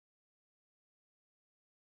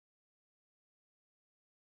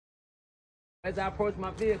As I approach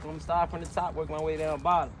my vehicle, I'm starting from the top, work my way down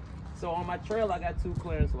bottom. So on my trailer, I got 2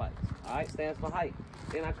 clearance lights. All right, stands for height.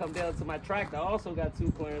 Then I come down to my tractor, I also got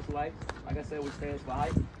 2 clearance lights, like I said, which stands for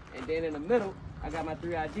height. And then in the middle, I got my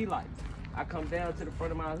 3 ID lights. I come down to the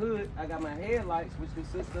front of my hood, I got my headlights, which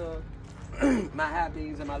consist of my high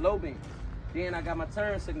beams and my low beams. Then I got my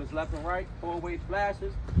turn signals, left and right, 4-way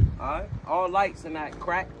flashers. All right, all lights are not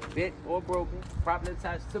cracked, bent, or broken, properly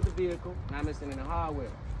attached to the vehicle, not missing any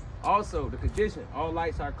hardware. Also, the condition, all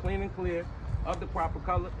lights are clean and clear, of the proper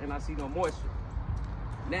color, and I see no moisture.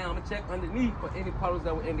 Now, I'm gonna check underneath for any puddles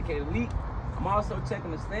that would indicate a leak. I'm also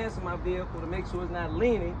checking the stance of my vehicle to make sure it's not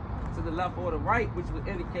leaning to the left or the right, which would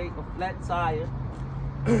indicate a flat tire,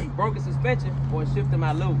 broken suspension, or a shift in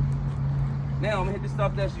my load. Now, I'm gonna hit the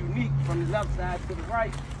stuff that's unique from the left side to the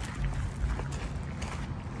right.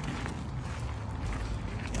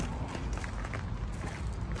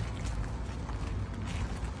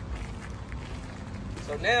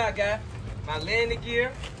 So now I got my landing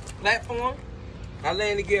gear platform, my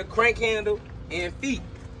landing gear crank handle, and feet.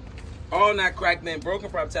 All not cracked, been broken,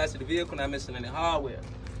 properly attached to the vehicle, not missing any hardware.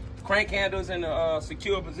 Crank handle's in a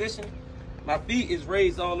secure position. My feet is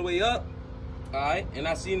raised all the way up, all right? And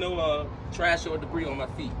I see no trash or debris on my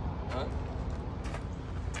feet,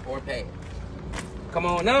 or pad. Come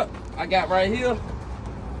on up, I got right here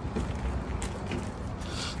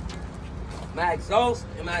my exhaust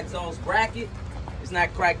and my exhaust bracket. It's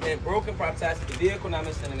not cracked and broken, properly attached to the vehicle, not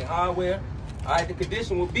missing any hardware. All right, the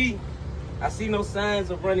condition will be, I see no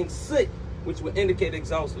signs of running soot, which would indicate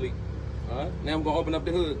exhaust leak. All right, now I'm gonna open up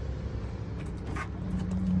the hood.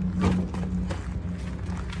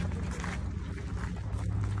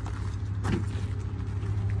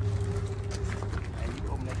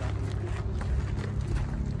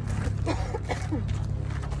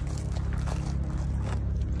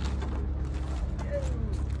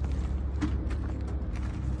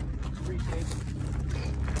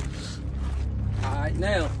 Alright,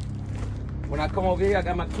 now, when I come over here, I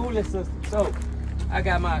got my cooling system. So, I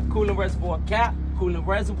got my cooling reservoir cap, cooling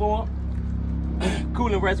reservoir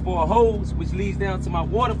hose, which leads down to my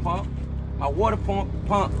water pump. My water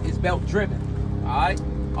pump is belt driven. Alright?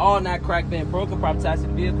 All not cracked, been broken, properly attached to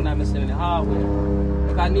the vehicle, not missing any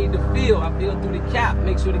hardware. If I need to feel, I feel through the cap.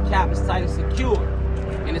 Make sure the cap is tight and secure,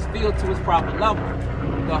 and it's filled to its proper level.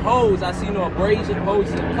 The hose, I see no abrasion,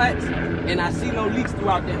 hoses and cuts, and I see no leaks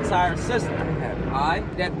throughout the entire system. All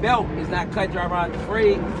right, that belt is not cut, dry, around the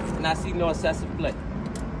frayed, and I see no excessive play.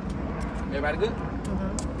 Everybody good?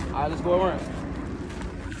 Mm-hmm. All right, let's go around.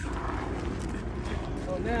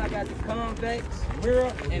 So now I got the convex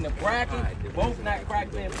mirror and the bracket, both not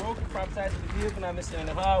cracked and broken, properly attached to the vehicle, not missing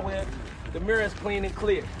any hardware. The mirror is clean and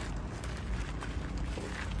clear.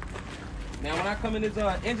 Now, when I come in this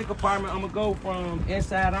engine compartment, I'm gonna go from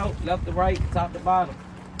inside out, left to right, top to bottom.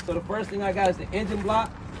 So the first thing I got is the engine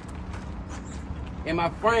block and my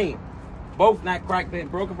frame. Both not cracked and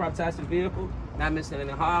broken, properly attached to the vehicle, not missing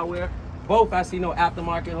any hardware. Both I see no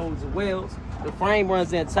aftermarket holes or welds. The frame runs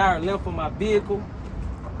the entire length of my vehicle.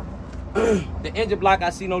 The engine block, I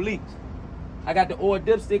see no leaks. I got the oil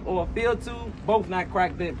dipstick or fill tube, both not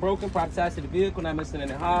cracked and broken, properly attached to the vehicle, not missing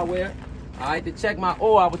any hardware. All right, to check my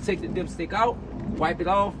oil, I would take the dipstick out, wipe it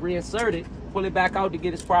off, reinsert it, pull it back out to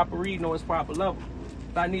get its proper reading or its proper level.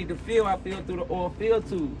 If I need to fill, I fill through the oil fill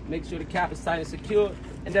tube, make sure the cap is tight and secure,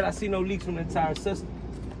 and that I see no leaks from the entire system.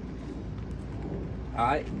 All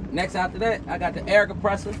right, next after that, I got the air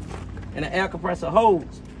compressor and the air compressor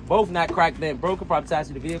hose, both not cracked and broken, properly attached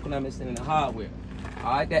to the vehicle, not missing any hardware.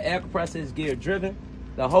 All right, that air compressor is gear driven.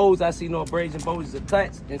 The hose, I see no abrasion, bulges, or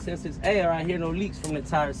cuts, and since it's air, I hear no leaks from the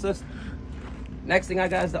entire system. Next thing I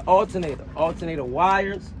got is the alternator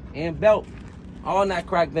wires and belt. All not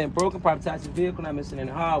cracked, bent, broken, properly attached to the vehicle, not missing any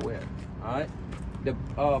hardware. All right. The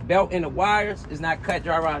belt and the wires is not cut,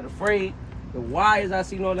 dry, rotted, or frayed. The wires, I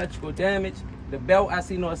see no electrical damage. The belt, I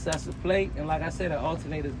see no excessive plate. And like I said, the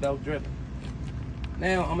alternator is belt driven.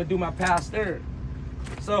 Now I'm gonna do my power steering.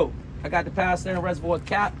 So I got the power steering reservoir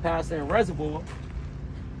cap, power steering reservoir,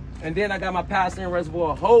 and then I got my power steering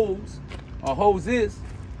reservoir hose or hoses,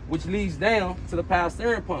 which leads down to the power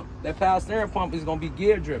steering pump. That power steering pump is gonna be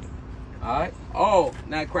gear driven. All right, all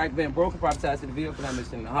not cracked, bent, broken, properly attached to the vehicle, not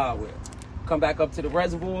missing the hardware. Come back up to the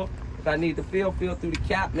reservoir. If I need to fill through the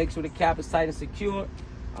cap. Make sure the cap is tight and secure.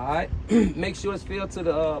 All right, make sure it's filled to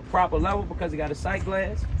the proper level because it got a sight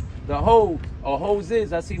glass. The hose or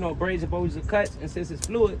hoses, I see no abrasion, bulges, or cuts, and since it's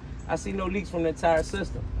fluid, I see no leaks from the entire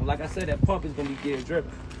system. And like I said, that pump is gonna be gear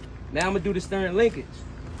driven. Now I'm gonna do the steering linkage.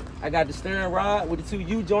 I got the steering rod with the 2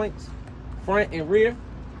 U-joints, front and rear.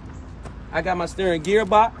 I got my steering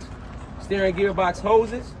gearbox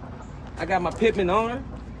hoses, I got my pitman arm,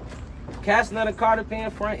 cast nut and cotter pin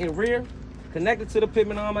front and rear. Connected to the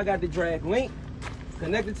pitman arm, I got the drag link.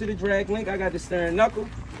 Connected to the drag link, I got the steering knuckle.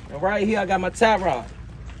 And right here, I got my tie rod.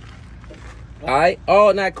 All right,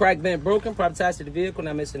 all not cracked, bent, broken, proper ties to the vehicle,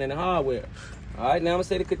 not missing any hardware. All right, now I'm gonna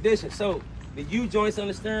say the condition. So the U-joints on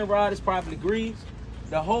the steering rod is properly greased.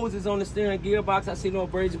 The hose is on the steering gearbox. I see no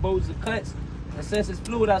abrasion, bulges, or cuts. And since it's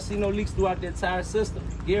fluid, I see no leaks throughout the entire system.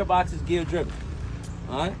 Gearbox is gear driven.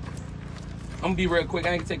 All right, I'm gonna be real quick. I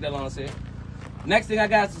ain't gonna take that long, sir. Next thing I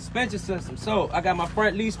got is suspension system. So I got my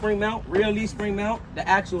front leaf spring mount, rear leaf spring mount, the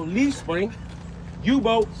actual leaf spring,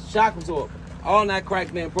 U-bolt, shock absorber. All not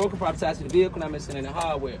cracked, bent, broken, proper ties to the vehicle, not missing any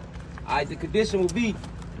hardware. All right, the condition will be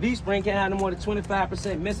leaf spring can't have no more than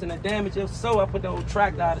 25% missing or damage. If so, I put the whole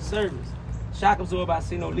tractor out of service. Shock absorber, I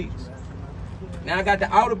see no leaks. Now I got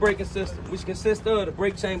the outer braking system, which consists of the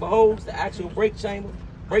brake chamber hose, the actual brake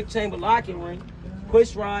chamber locking ring,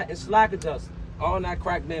 push rod, and slack adjuster. All not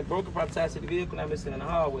cracked, bent, broken, proper ties to the vehicle, not missing any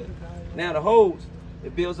hardware. Now the hose,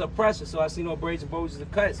 it builds up pressure, so I see no abrasion, bulges, or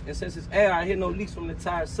cuts. And since it's air, I hear no leaks from the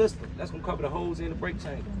entire system. That's gonna cover the hose in the brake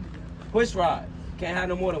chamber. Push rod, can't have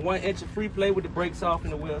no more than 1 inch of free play with the brakes off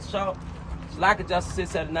and the wheels sharp. Slack adjuster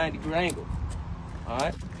sits at a 90-degree angle. All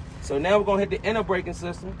right. So now we're gonna hit the inner braking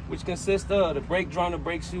system, which consists of the brake drum, the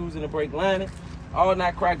brake shoes, and the brake lining. All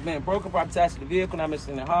not cracked, bent, broken, proper ties to the vehicle, not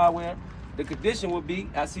missing the hardware. The condition will be,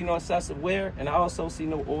 I see no excessive wear, and I also see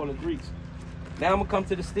no oil or grease. Now I'm gonna come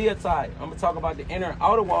to the steel tire. I'm gonna talk about the inner and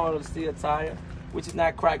outer wall of the steel tire, which is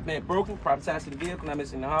not cracked, bent, broken, proper ties to the vehicle, not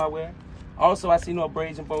missing the hardware. Also, I see no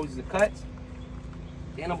abrasion, bulges, or cuts.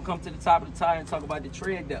 Then I'm gonna come to the top of the tire and talk about the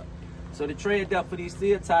tread depth. So the tread depth for these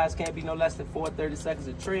steel tires can't be no less than 430 seconds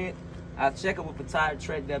of tread. I'll check it with a tire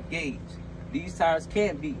tread depth gauge. These tires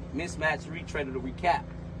can't be mismatched, retreaded, or recapped.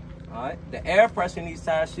 All right. The air pressure in these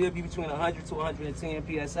tires should be between 100 to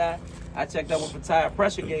 110 psi. I checked that with a tire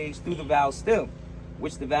pressure gauge through the valve stem,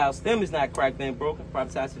 which the valve stem is not cracked, bent, broken,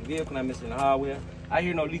 proper ties to the vehicle, not missing the hardware. I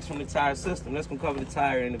hear no leaks from the tire system. That's gonna cover the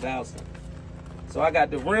tire and the valve stem. So I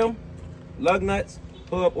got the rim, lug nuts,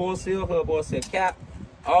 hub oil seal cap,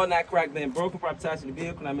 all not cracked, bent, broken, proper ties to the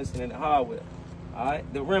vehicle, not missing any hardware. All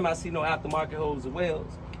right. The rim, I see no aftermarket holes or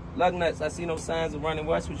welds. Lug nuts, I see no signs of running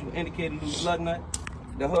rust, which will indicate a loose lug nut.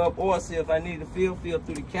 The hub oil seal, if I need to feel through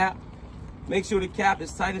the cap. Make sure the cap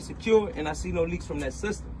is tight and secure, and I see no leaks from that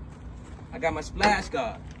system. I got my splash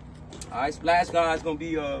guard. All right, splash guard is gonna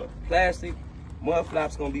be plastic. Mud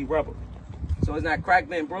flaps gonna be rubber. So it's not cracked,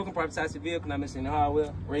 bent, broken, proper ties to the vehicle, not missing the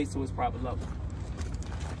hardware, raised to its proper level.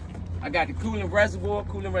 I got the coolant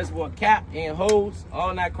reservoir cap and hose,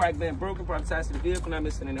 all not cracked, bent, broken, proper ties to the vehicle, not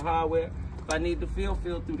missing any hardware. If I need to feel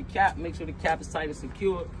through the cap, make sure the cap is tight and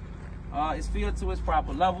secure. It's filled to its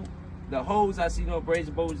proper level. The hose, I see no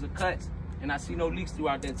abrasion, bulges, or cuts, and I see no leaks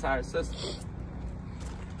throughout the entire system.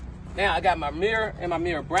 Now I got my mirror and my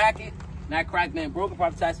mirror bracket, not cracked, bent, broken,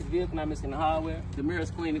 proper ties to the vehicle, not missing the hardware. The mirror is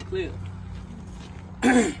clean and clear.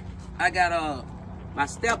 I got my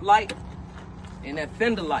step light and that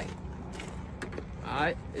fender light. All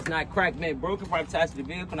right, it's not cracked, bent, broken, proper ties to the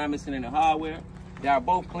vehicle, not missing any hardware. They are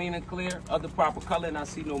both clean and clear, of the proper color, and I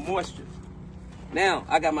see no moisture. Now,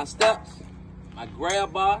 I got my steps, my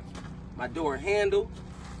grab bar, my door handle,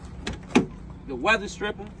 the weather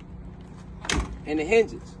stripping, and the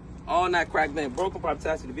hinges. All not cracked, bent, broken, proper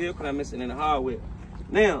ties to the vehicle, not missing any hardware.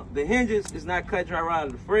 Now, the hinges is not cut, dry,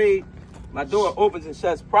 rotted, or frayed. My door opens and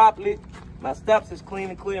shuts properly. My steps is clean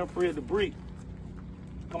and clear and free of debris.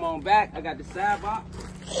 Come on back, I got the side box.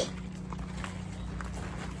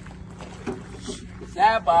 The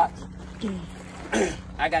side box,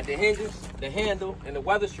 I got the hinges, the handle, and the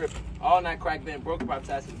weather stripping. All not cracked, bent, broken, proper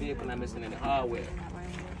ties to the vehicle, not missing any hardware.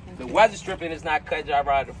 The weather stripping is not cut, dry,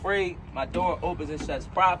 rotted, or frayed. My door opens and shuts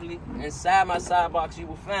properly. Inside my side box, you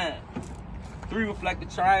will find 3 reflector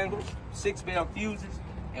triangles, 6 bell fuses,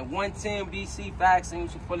 and 110 BC fire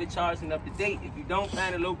extinguisher fully charged and up to date. If you don't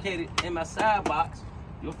find it located in my side box,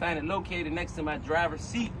 you'll find it located next to my driver's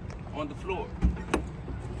seat on the floor.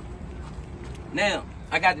 Now,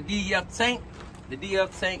 I got the DEF tank, the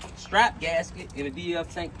DEF tank strap gasket, and the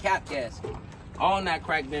DEF tank cap gasket. All not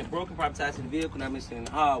cracked, bent, broken, proper ties to the vehicle, not missing any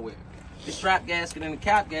hardware. The strap gasket and the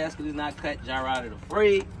cap gasket is not cut, dry, rotted, or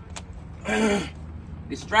frayed.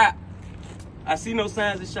 The strap, I see no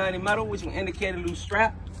signs of shiny metal, which will indicate a loose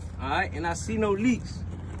strap. All right, and I see no leaks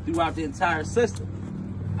throughout the entire system.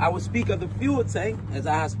 I will speak of the fuel tank as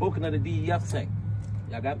I have spoken of the DEF tank.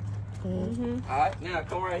 Y'all got it? Mm-hmm. All right, now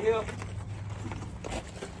come right here.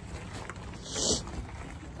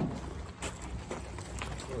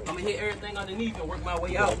 I'm gonna hit everything underneath and work my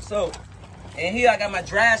way out. So, and here I got my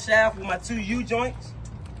drive shaft with my 2 U-joints.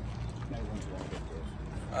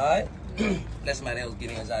 Alright. Let somebody else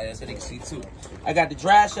get in inside there so they can see too. I got the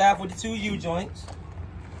drive shaft with the 2 U-joints,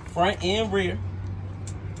 front and rear.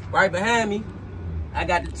 Right behind me, I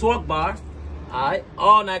got the torque bar. Alright.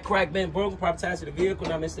 All not cracked, bent, broken, property to the vehicle,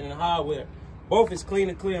 not missing in the hardware. Both is clean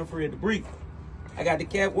and clear and free of debris. I got the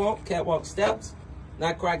catwalk steps,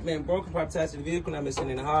 not cracked, bent, broken, property to the vehicle, not missing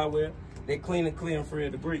in the hardware. They clean and clear and free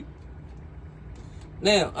of debris.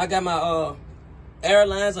 Now, I got my air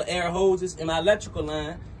lines or air hoses and my electrical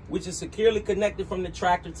line, which is securely connected from the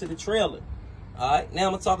tractor to the trailer. All right, now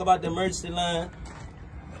I'm gonna talk about the emergency line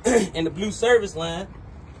and the blue service line,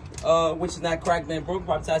 which is not cracked, bent, broken,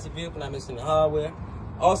 property to the vehicle, not missing the hardware.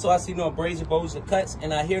 Also, I see no abrasion, bulges, or cuts,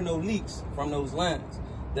 and I hear no leaks from those lines.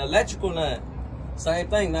 The electrical line, same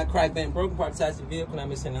thing, not cracked, bent, broken, property to the vehicle, not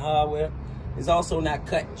missing the hardware. It's also not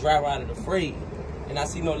cut, dry rotted, or frayed, and I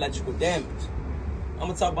see no electrical damage. I'm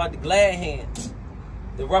gonna talk about the glad hands,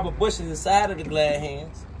 the rubber bushes inside of the glad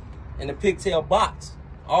hands, and the pigtail box.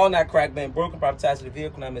 All not cracked, bent, broken, property to the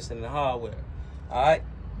vehicle, not missing in the hardware. All right,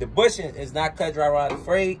 the bushing is not cut, dry rotted, or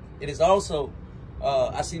frayed. It is also,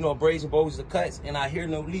 I see no abrasion, bulges, or cuts, and I hear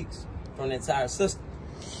no leaks from the entire system.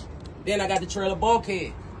 Then I got the trailer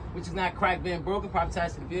bulkhead, which is not cracked, bent, broken, property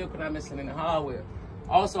to the vehicle, not missing in the hardware.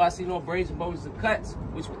 Also, I see no abrasion, bulges, or cuts,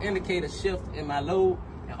 which will indicate a shift in my load,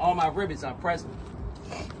 and all my rivets are present.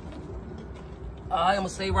 I'm gonna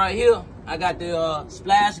say right here, I got the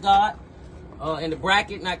splash guard in the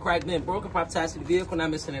bracket, not cracked, bent, broken, property to the vehicle, not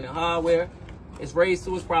missing any hardware. It's raised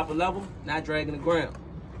to its proper level, not dragging the ground.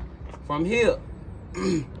 From here,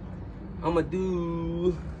 I'm gonna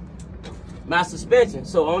do my suspension.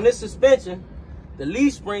 So on this suspension, the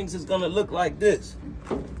leaf springs is gonna look like this.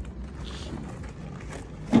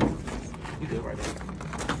 You good right there.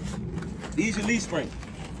 These are leaf springs.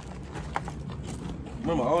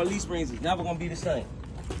 Remember, all leaf springs is never gonna be the same.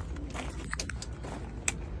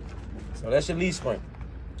 So that's your leaf spring.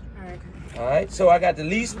 All right, so I got the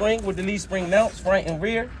leaf spring with the leaf spring mounts, front and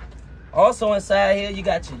rear. Also inside here, you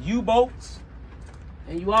got your U-bolts.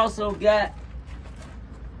 And you also got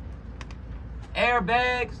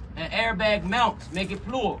airbags and airbag mounts, make it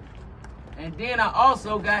plural. And then I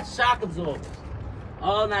also got shock absorbers.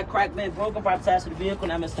 All not cracked, bent, broken, property to the vehicle,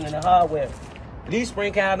 not missing in the hardware. These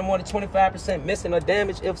spring can handle more than 25% missing or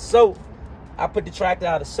damage. If so, I put the tractor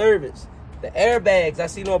out of service. The airbags, I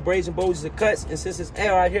see no abrasion, bulges, or cuts. And since it's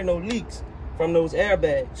air, I hear no leaks from those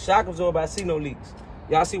airbags. Shock absorber, I see no leaks.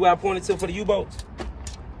 Y'all see where I pointed to for the U-bolts?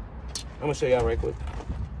 I'm gonna show y'all right quick.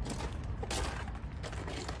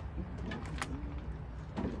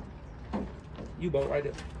 U-bolt right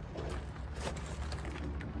there.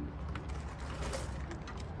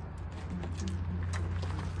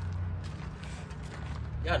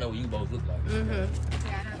 Y'all know what U-bolts look like.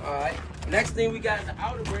 Mm-hmm. All right. Next thing we got the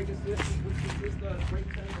outer braking system, which is the brake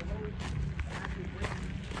chamber load.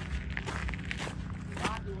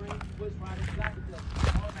 Lock the ring, push riders, lock it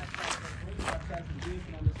up. All that stuff. Brake protects the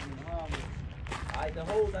vehicle on this in the hardware. All right, the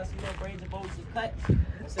holes, I see no abrasion, bulges, or cuts.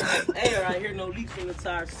 Since it's air, I hear no leaks from the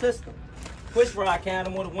entire system. Push rod can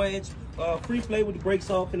handle more than 1 inch. Free play with the brakes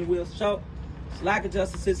off and the wheels short. Slack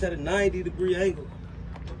adjuster sits at a 90-degree angle.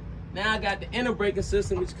 Now I got the inner braking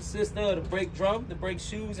system, which consists of the brake drum, the brake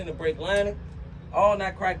shoes, and the brake liner. All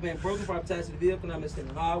not cracked, bent, broken, property to the vehicle, not missing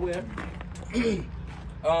the hardware.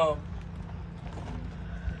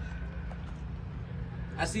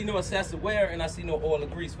 I see no excessive wear, and I see no oil or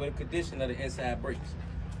grease for the condition of the inside brakes.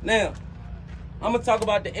 Now, I'm gonna talk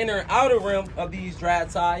about the inner and outer rim of these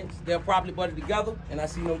drive tires. They're properly butted together, and I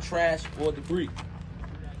see no trash or debris.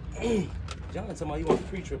 John told me you want the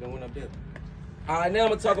pre-trip and went up there. All right, now I'm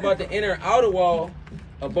gonna talk about the inner and outer wall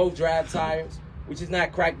of both drive tires, which is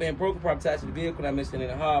not cracked, bent, broken, property to the vehicle, not missing in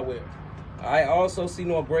the hardware. I also see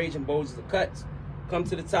no abrasion, bulges, or cuts. Come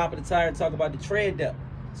to the top of the tire and talk about the tread depth.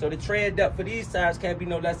 So the tread depth for these tires can't be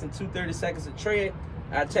no less than 2/32 of tread.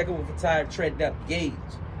 I check it with a tire tread depth gauge.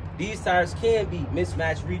 These tires can be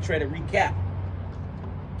mismatched, retread, or recap.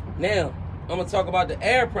 Now, I'm gonna talk about the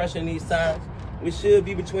air pressure in these tires, which should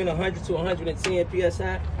be between 100 to 110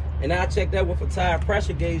 PSI. And I check that with a tire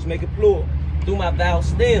pressure gauge, make it plural, through my valve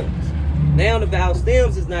stems. Now the valve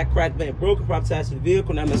stems is not cracked, bent, broken, property to the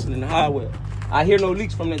vehicle, not missing in the hardware. I hear no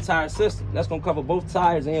leaks from the entire system. That's gonna cover both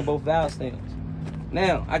tires and both valve stems.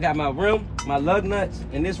 Now, I got my rim, my lug nuts,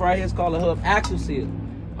 and this right here is called a hub axle seal.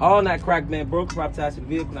 All not cracked, bent, broken, property to the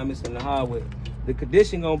vehicle, not missing in the hardware. The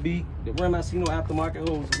condition gonna be, the rim, I see no aftermarket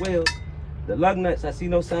holes as well. The lug nuts, I see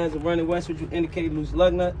no signs of running west, which would indicate loose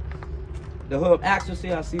lug nut. The hub axle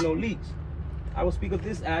seal, I see no leaks. I will speak of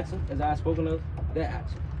this axle as I have spoken of that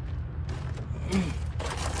axle.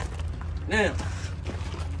 Now,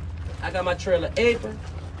 I got my trailer apron,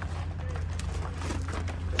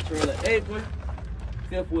 trailer apron,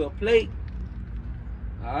 fifth wheel plate,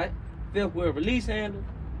 all right, fifth wheel release handle,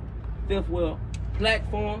 fifth wheel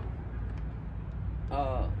platform,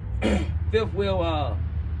 fifth wheel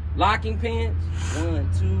locking pins,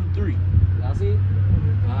 1, 2, 3. Y'all see it?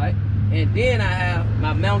 All right, and then I have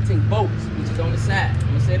my mounting bolts, which is on the side. I'm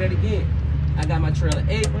gonna say that again. I got my trailer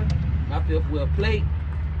apron, my fifth wheel plate,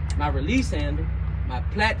 my release handle, my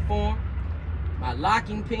platform, my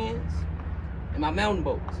locking pins, and my mounting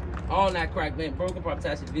bolts. All not cracked, bent, broken, property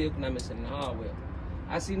attached to the vehicle, not missing in the hardware.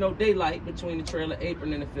 I see no daylight between the trailer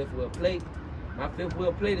apron and the fifth wheel plate. My fifth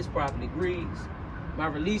wheel plate is properly greased. My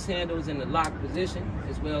release handle is in the lock position,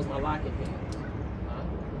 as well as my locking pins.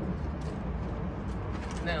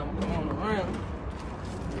 Now I'm going around.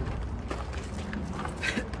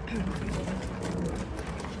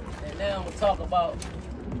 And now I'm gonna talk about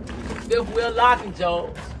fifth wheel locking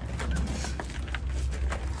jaws.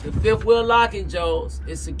 The fifth wheel locking jaws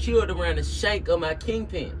is secured around the shank of my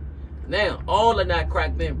kingpin. Now, all are not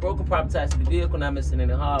cracked, bent, broken, property attached to the vehicle, not missing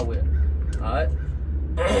any hardware. All right.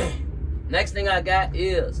 Next thing I got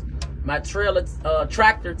is my trailer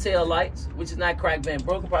tractor tail lights, which is not cracked, bent,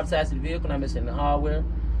 broken, property attached to the vehicle, not missing the hardware.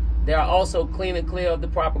 They are also clean and clear of the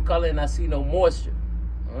proper color, and I see no moisture.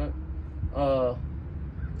 All right.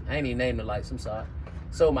 I ain't even named the lights. I'm sorry.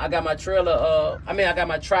 So I got my trailer. I got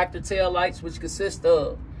my tractor tail lights, which consist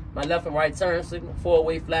of my left and right turn signal,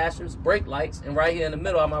 four-way flashers, brake lights, and right here in the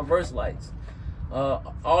middle are my reverse lights.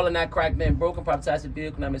 All are not cracked, bent, broken, property attached to the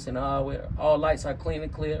vehicle, not missing the hardware. All lights are clean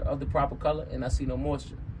and clear of the proper color, and I see no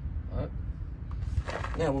moisture. All right.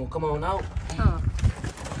 Now we'll come on out.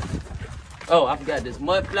 Oh, I forgot this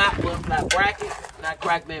mud flap bracket, not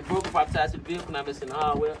cracked, bent, broken, property attached to the vehicle, not missing the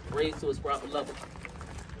hardware. Raised to its proper level.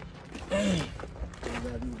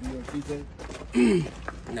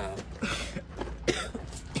 No.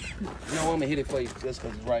 You know, I'm gonna hit it for you just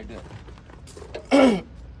because it's right there.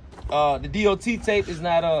 The DOT tape is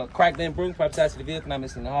not cracked and broken, property attached to the vehicle, not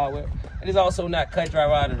missing the hardware. It is also not cut, dry,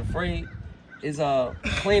 out of the frame. It's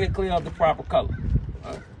clean and clear of the proper color.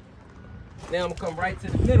 Now I'm gonna come right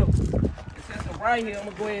to the middle. And since I'm right here, I'm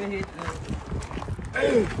gonna go ahead and hit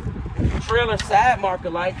the trailer side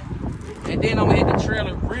marker light, and then I'm gonna hit the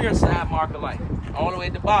trailer rear side marker light, all the way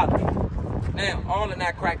at the bottom. Now, all are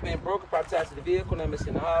not cracked, bent, broken, property attached to the vehicle, not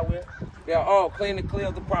missing the hardware. They are all clean and clear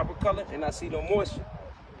of the proper color, and I see no moisture.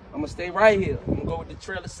 I'm gonna stay right here. I'm gonna go with the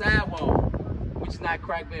trailer sidewall, which is not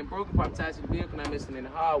cracked, bent, broken, property attached to the vehicle, not missing any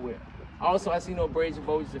hardware. Also, I see no abrasion,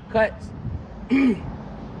 bulges, or cuts,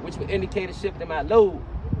 which would indicate a shift in my load.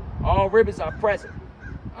 All rivets are present.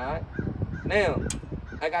 All right. Now,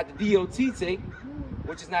 I got the DOT tape,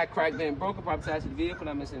 which is not cracked, bent, broken, property attached to the vehicle,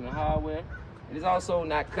 not missing the hardware. It is also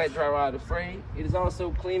not cut, dry, out of the frame. It is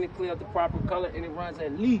also clean and clear of the proper color, and it runs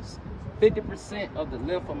at least 50% of the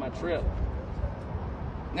length of my trailer.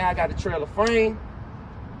 Now I got the trailer frame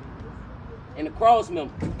and the cross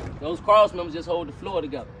members. Those cross members just hold the floor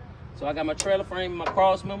together. So I got my trailer frame and my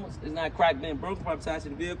cross members. It's not cracked, bent, broken, property attached to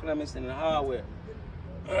the vehicle, not missing the hardware.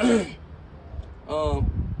 The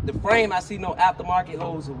frame, I see no aftermarket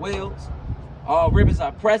holes or welds. All rivets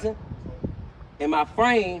are present. And my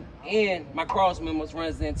frame and my cross members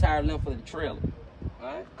runs the entire length of the trailer. All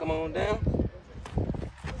right, come on down.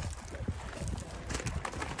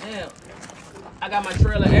 Now, I got my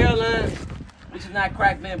trailer airline, which is not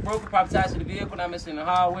cracked, bent, broken, property attached to the vehicle, not missing the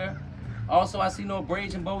hardware. Also, I see no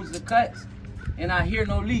abrasion, bulges, or cuts, and I hear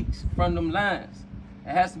no leaks from them lines. It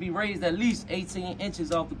has to be raised at least 18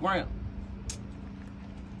 inches off the ground.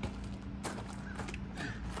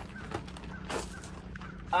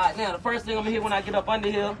 All right, now the first thing I'm gonna hit when I get up under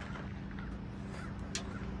here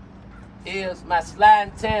is my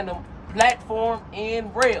sliding tandem platform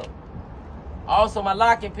and rail. Also my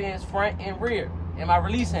locking pins front and rear, and my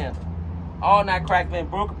release handle. All not cracked, bent,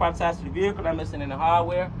 broken, property attached to the vehicle, not missing in the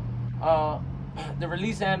hardware. The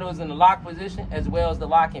release handle is in the lock position, as well as the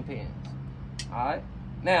locking pins. All right,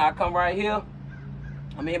 now I come right here.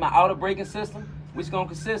 I'm gonna hit my auto braking system, which is gonna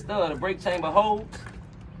consist of the brake chamber hose,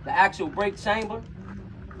 the actual brake chamber,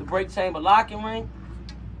 the brake chamber locking ring,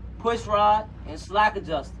 push rod, and slack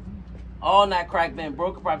adjuster. All not cracked, bent,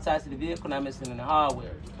 broken, property attached to the vehicle, not missing in the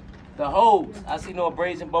hardware. The hose, I see no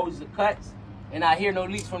abrasion, bulges, or cuts, and I hear no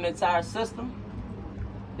leaks from the entire system.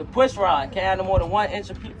 The push rod can handle more than 1 inch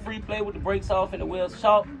of free play with the brakes off and the wheels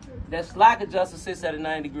short. That slack adjuster sits at a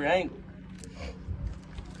 90-degree angle.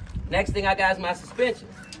 Next thing I got is my suspension,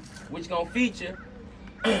 which is gonna feature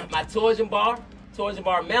my torsion bar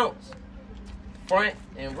mounts, front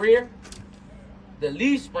and rear, the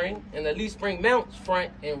leaf spring, and the leaf spring mounts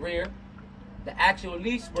front and rear, the actual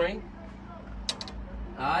leaf spring,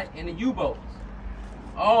 all right, and the U-bolts.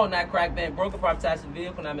 All not cracked in, broken property attached to the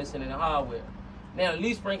vehicle, not missing in the hardware. Now, the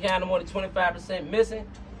leaf spring count more than 25% missing.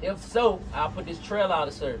 If so, I'll put this trailer out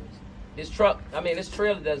of service. This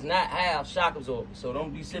trailer does not have shock absorbers, so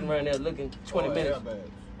don't be sitting around there looking 20 minutes.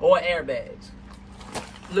 Or airbags.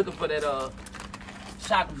 Looking for that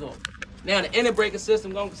shock absorber. Now, the inner braking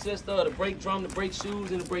system gonna consist of the brake drum, the brake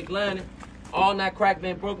shoes, and the brake lining. All not cracked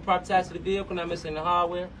in, broken property attached to the vehicle, not missing the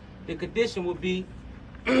hardware. The condition would be,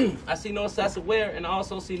 I see no excessive wear, and I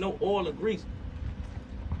also see no oil or grease.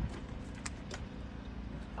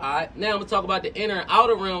 Alright, now I'm gonna talk about the inner and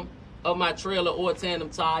outer rim of my trailer or tandem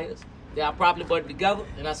tires. They are properly butted together,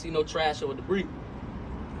 and I see no trash or debris.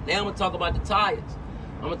 Now I'm gonna talk about the tires.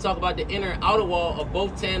 I'm gonna talk about the inner and outer wall of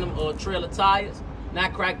both tandem or trailer tires.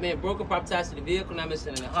 Not cracked in, broken property attached to the vehicle, not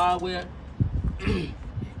missing any hardware.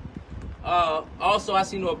 Also, I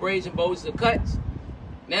see no abrasion, bulges, or cuts.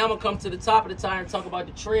 Now I'm gonna come to the top of the tire and talk about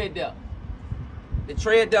the tread depth. The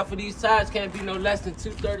tread depth for these tires can't be no less than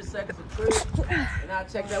 2/30 seconds of tread. And I'll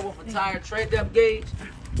check that with a tire tread depth gauge.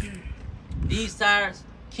 These tires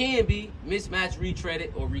can be mismatched,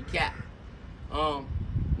 retreaded, or recapped.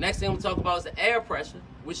 Next thing we'll talk about is the air pressure,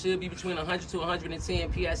 which should be between 100 to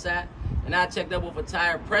 110 PSI. And I'll check that with a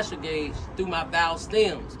tire pressure gauge through my valve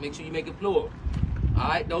stems. Make sure you make it plural.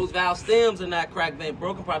 Alright, those valve stems are not cracked in,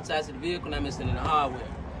 broken property attached to the vehicle, not missing in the hardware.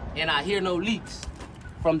 And I hear no leaks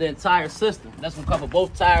from the entire system. That's gonna cover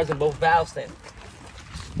both tires and both valve stems.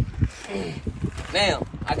 Now,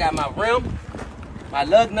 I got my rim, my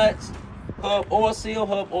lug nuts, hub oil seal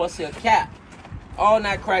cap. All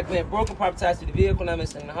not cracked in, broken property attached to the vehicle, not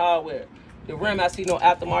missing in the hardware. The rim, I see no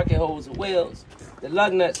aftermarket holes or welds. The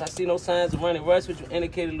lug nuts, I see no signs of running rust, which will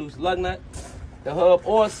indicate a loose lug nut. The hub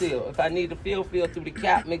oil seal, if I need to feel through the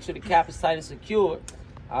cap, make sure the cap is tight and secure.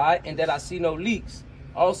 Alright, and that I see no leaks.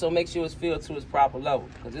 Also, make sure it's filled to its proper level,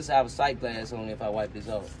 because this have a sight glass on it if I wipe this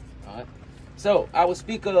off. Alright, so I will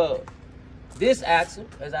speak of this axle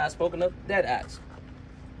as I have spoken of that axle.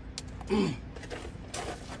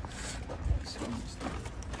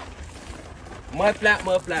 Mud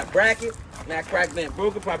flat bracket, not cracked in,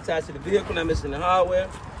 broken property attached to the vehicle, not missing the hardware.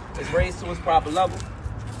 It's raised to its proper level,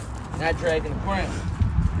 not dragging the ground.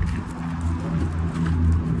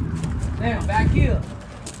 Now, back here,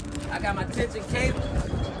 I got my tension cables.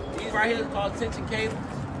 These right here are called tension cables.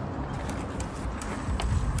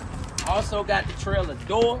 Also got the trailer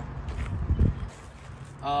door.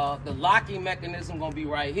 The locking mechanism gonna be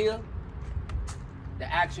right here.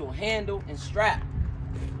 The actual handle and strap.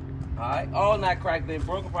 Alright, all not cracked in,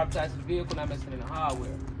 broken property attached to the vehicle, not missing in the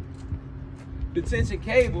hardware. The tension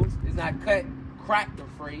cables is not cut, cracked, or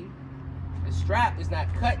frayed. The strap is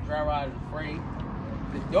not cut, dry rotted, or frayed.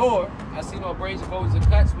 The door, I see no abrasion, bulges, or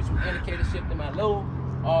cuts, which will indicate a shift in my load.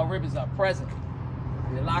 All ribbons are present.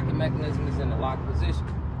 And the locking mechanism is in the lock position.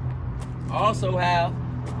 I also have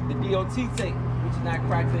the DOT tape, which is not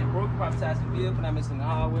cracked in, broken property attached to the vehicle, not missing the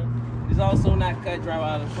hardware. It is also not cut, dry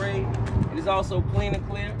rotted, or frayed. It is also clean and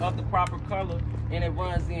clear of the proper color, and it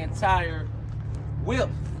runs the entire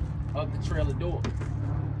width of the trailer door.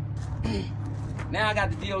 Now I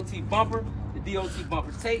got the DOT bumper, the DOT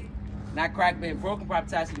bumper tape, not cracked, bent, broken,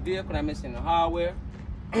 property attached to the vehicle, not missing the hardware.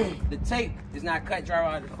 The tape is not cut, dry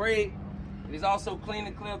rotted, or frayed. It is also clean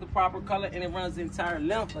and clear of the proper color, and it runs the entire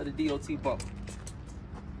length of the DOT bumper.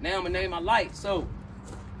 Now I'm gonna name my lights. So,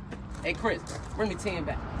 hey Chris, bring me 10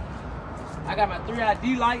 back. I got my 3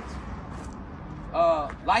 ID lights,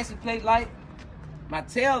 license plate light, my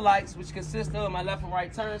tail lights, which consist of my left and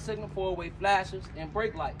right turn signal, 4-way flashers, and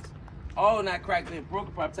brake lights. All not cracked in,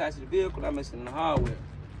 broken, property attached to the vehicle, not missing the hardware.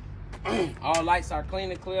 All lights are clean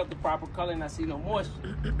and clear of the proper color, and I see no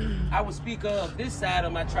moisture. I will speak of this side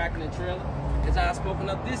of my tractor and trailer as I have spoken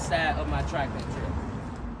of this side of my tractor and trailer.